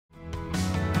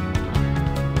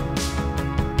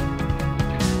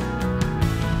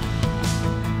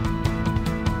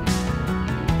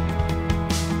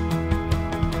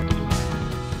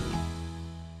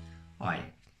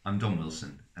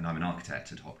Wilson, and I'm an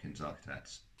architect at Hopkins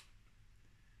Architects.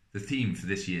 The theme for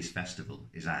this year's festival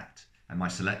is ACT, and my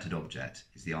selected object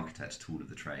is the architect's tool of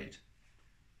the trade,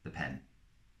 the pen.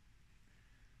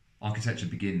 Architecture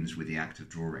begins with the act of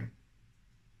drawing.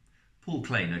 Paul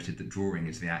Klee noted that drawing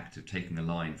is the act of taking a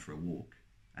line for a walk,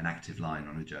 an active line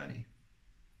on a journey.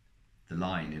 The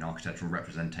line in architectural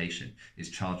representation is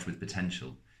charged with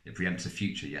potential. It preempts a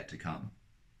future yet to come.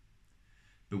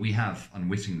 But we have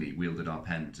unwittingly wielded our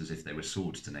pens as if they were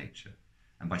swords to nature,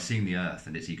 and by seeing the earth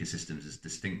and its ecosystems as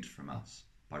distinct from us,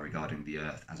 by regarding the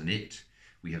earth as an it,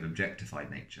 we have objectified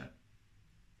nature.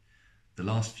 The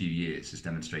last few years has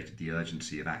demonstrated the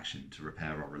urgency of action to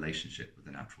repair our relationship with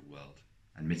the natural world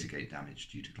and mitigate damage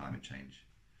due to climate change.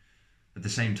 At the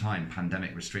same time,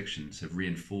 pandemic restrictions have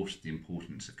reinforced the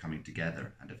importance of coming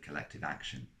together and of collective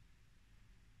action.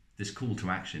 This call to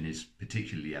action is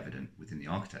particularly evident within the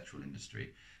architectural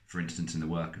industry, for instance in the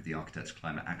work of the Architects'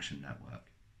 Climate Action Network.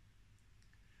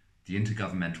 The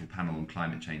Intergovernmental Panel on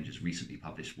Climate Change's recently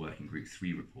published Working Group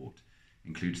 3 report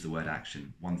includes the word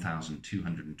action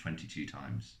 1,222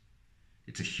 times.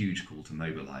 It's a huge call to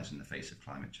mobilise in the face of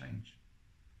climate change.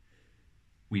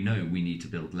 We know we need to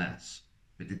build less,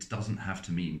 but it doesn't have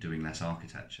to mean doing less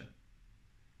architecture,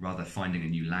 rather finding a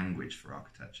new language for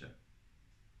architecture.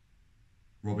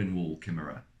 Robin Wall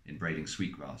Kimmerer, in Braiding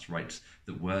Sweetgrass, writes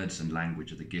that words and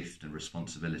language are the gift and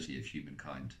responsibility of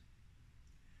humankind.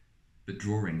 But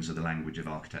drawings are the language of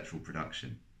architectural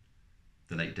production.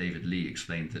 The late David Lee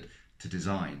explained that to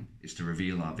design is to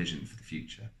reveal our vision for the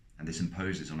future, and this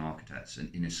imposes on architects an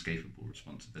inescapable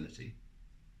responsibility.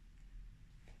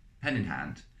 Pen in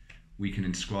hand, we can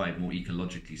inscribe more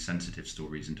ecologically sensitive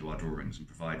stories into our drawings and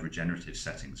provide regenerative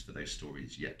settings for those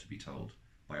stories yet to be told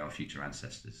by our future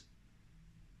ancestors.